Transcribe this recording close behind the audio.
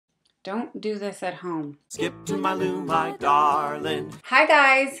Don't do this at home. Skip2mylou, my darling. Hi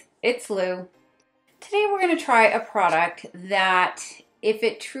guys, it's Lou. Today we're going to try a product that, if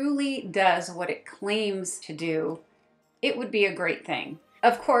it truly does what it claims to do, it would be a great thing.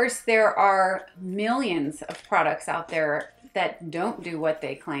 Of course, there are millions of products out there that don't do what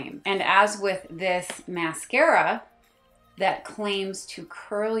they claim. And as with this mascara that claims to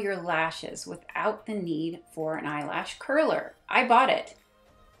curl your lashes without the need for an eyelash curler, I bought it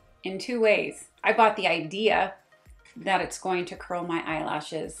in two ways. I bought the idea that it's going to curl my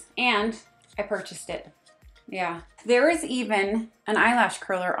eyelashes, and I purchased it. Yeah. There is even an eyelash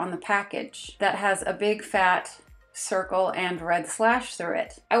curler on the package that has a big fat circle and red slash through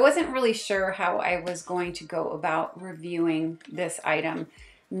it. I wasn't really sure how I was going to go about reviewing this item,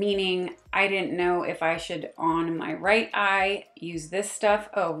 meaning I didn't know if I should, on my right eye, use this stuff.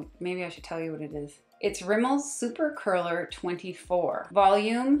 Oh, maybe I should tell you what it is. It's Rimmel Super Curler 24.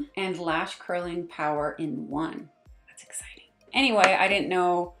 Volume and lash curling power in one. That's exciting. Anyway, I didn't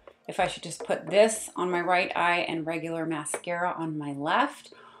know if I should just put this on my right eye and regular mascara on my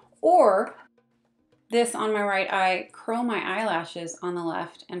left, or this on my right eye, curl my eyelashes on the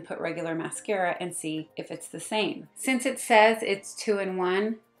left and put regular mascara and see if it's the same. Since it says it's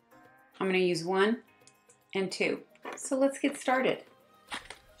 2-in-1, I'm gonna use 1 and 2. So let's get started.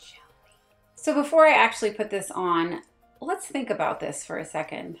 So before I actually put this on, let's think about this for a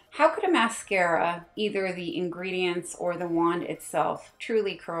second. How could a mascara, either the ingredients or the wand itself,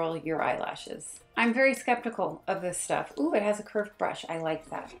 truly curl your eyelashes? I'm very skeptical of this stuff. Ooh, it has a curved brush. I like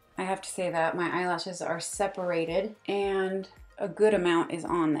that. I have to say that my eyelashes are separated and a good amount is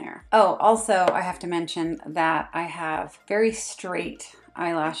on there. Oh, also I have to mention that I have very straight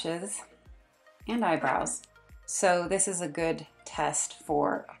eyelashes and eyebrows. So this is a good test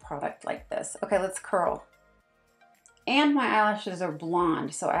for a product like this. Okay, let's curl. And my eyelashes are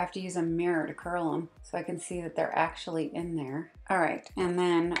blonde, so I have to use a mirror to curl them so I can see that they're actually in there. All right, and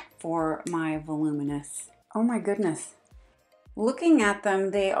then for my voluminous. Oh my goodness. Looking at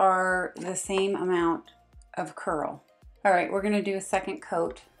them, they are the same amount of curl. All right, we're gonna do a second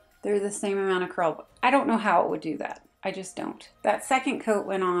coat. They're the same amount of curl, but I don't know how it would do that. I just don't. That second coat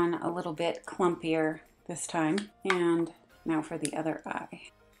went on a little bit clumpier this time. And now for the other eye.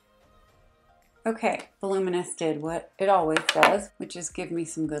 Okay, voluminous did what it always does, which is give me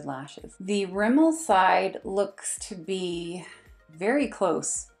some good lashes. The Rimmel side looks to be very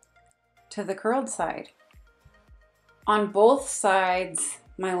close to the curled side. On both sides,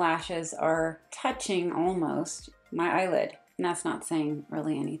 my lashes are touching almost my eyelid. And that's not saying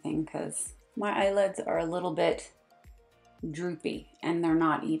really anything because my eyelids are a little bit droopy and they're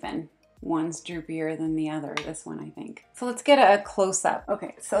not even. One's droopier than the other, this one I think. So let's get a close-up.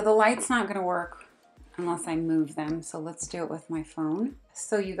 Okay, so the light's not gonna work unless I move them, so let's do it with my phone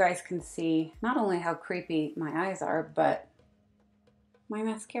so you guys can see not only how creepy my eyes are, but my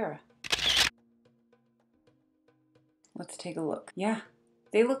mascara. Let's take a look. Yeah,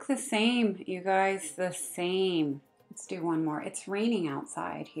 they look the same, you guys, the same. Let's do one more. It's raining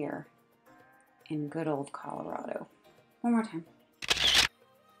outside here in good old Colorado. One more time.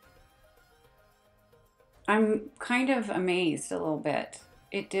 I'm kind of amazed a little bit.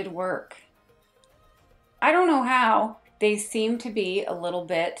 It did work. I don't know how. They seem to be a little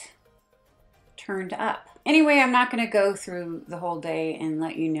bit turned up. Anyway, I'm not going to go through the whole day and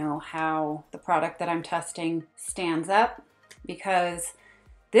let you know how the product that I'm testing stands up, because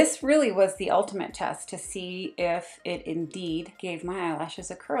this really was the ultimate test to see if it indeed gave my eyelashes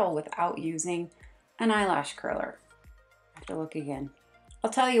a curl without using an eyelash curler. I have to look again. I'll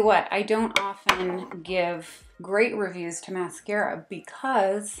tell you what, I don't often give great reviews to mascara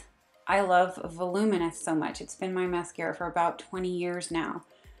because I love voluminous so much. It's been my mascara for about 20 years now.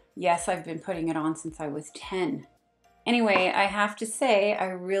 Yes, I've been putting it on since I was 10. Anyway, I have to say I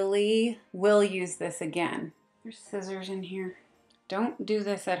really will use this again. There's scissors in here. Don't do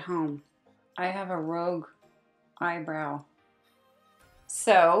this at home. I have a rogue eyebrow.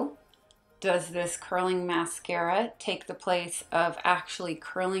 So, does this curling mascara take the place of actually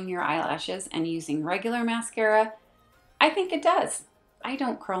curling your eyelashes and using regular mascara? I think it does. I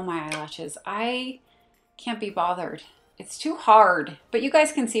don't curl my eyelashes. I can't be bothered. It's too hard. But you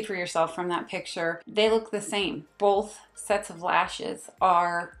guys can see for yourself from that picture, they look the same. Both sets of lashes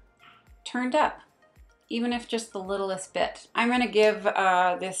are turned up, even if just the littlest bit. I'm gonna give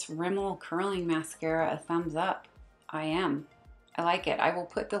this Rimmel curling mascara a thumbs up. I am. I like it. I will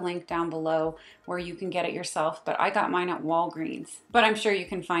put the link down below where you can get it yourself, but I got mine at Walgreens. But I'm sure you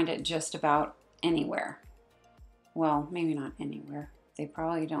can find it just about anywhere. Well, maybe not anywhere. They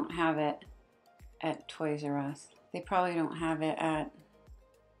probably don't have it at Toys R Us. They probably don't have it at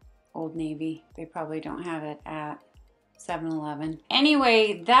Old Navy. They probably don't have it at 7-Eleven.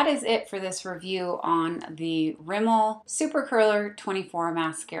 Anyway, that is it for this review on the Rimmel Super Curler 24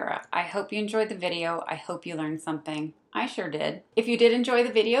 mascara. I hope you enjoyed the video. I hope you learned something. I sure did. If you did enjoy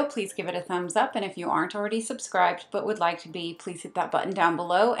the video, please give it a thumbs up. And if you aren't already subscribed but would like to be, please hit that button down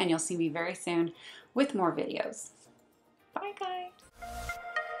below and you'll see me very soon with more videos. Bye guys.